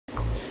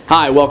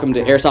Hi, welcome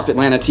to Airsoft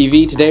Atlanta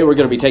TV. Today we're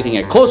going to be taking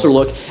a closer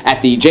look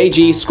at the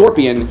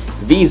Skorpion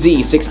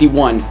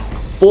VZ.61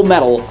 Full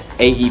Metal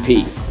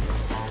AEP.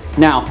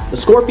 Now, the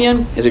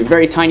Skorpion is a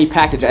very tiny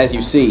package as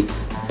you see,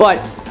 but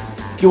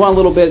if you want a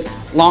little bit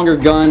longer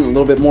gun, a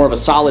little bit more of a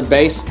solid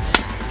base,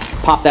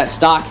 pop that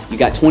stock. You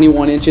got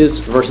 21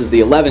 inches versus the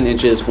 11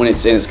 inches when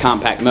it's in its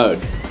compact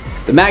mode.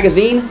 The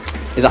magazine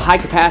is a high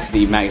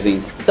capacity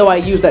magazine, though I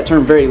use that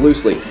term very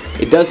loosely.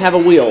 It does have a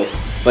wheel,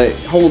 but it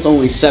holds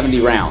only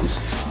 70 rounds.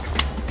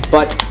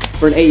 But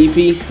for an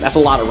AEP, that's a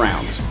lot of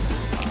rounds.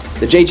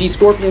 The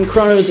Skorpion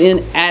chronos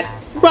in at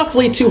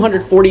roughly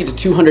 240 to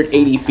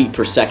 280 feet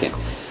per second.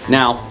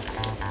 Now,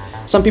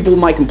 some people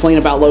might complain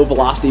about low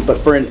velocity, but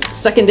for a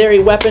secondary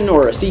weapon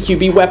or a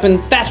CQB weapon,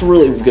 that's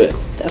really good.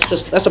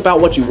 That's about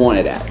what you want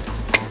it at.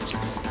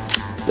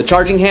 The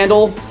charging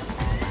handle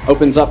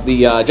opens up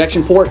the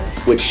ejection port,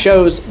 which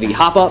shows the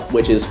hop up,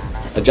 which is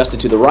adjusted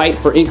to the right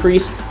for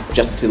increase,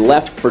 adjusted to the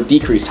left for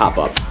decreased hop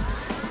up.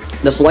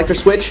 The selector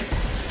switch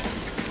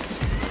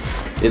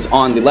is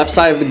on the left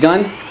side of the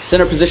gun.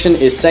 Center position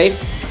is safe.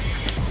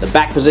 The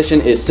back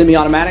position is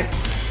semi-automatic,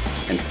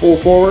 and full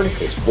forward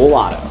is full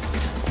auto.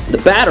 The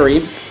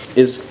battery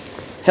is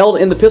held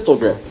in the pistol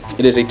grip.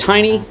 It is a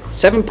tiny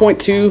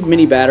 7.2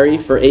 mini battery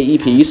for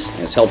AEPs,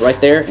 and it's held right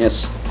there, and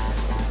it's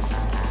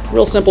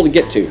real simple to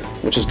get to,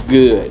 which is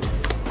good.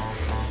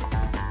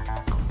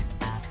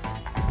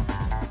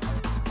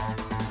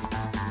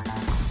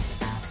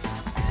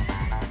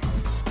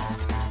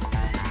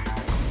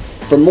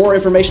 For more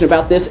information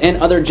about this and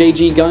other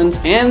JG guns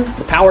and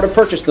the power to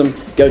purchase them,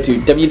 go to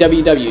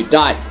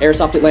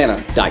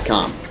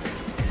www.airsoftatlanta.com.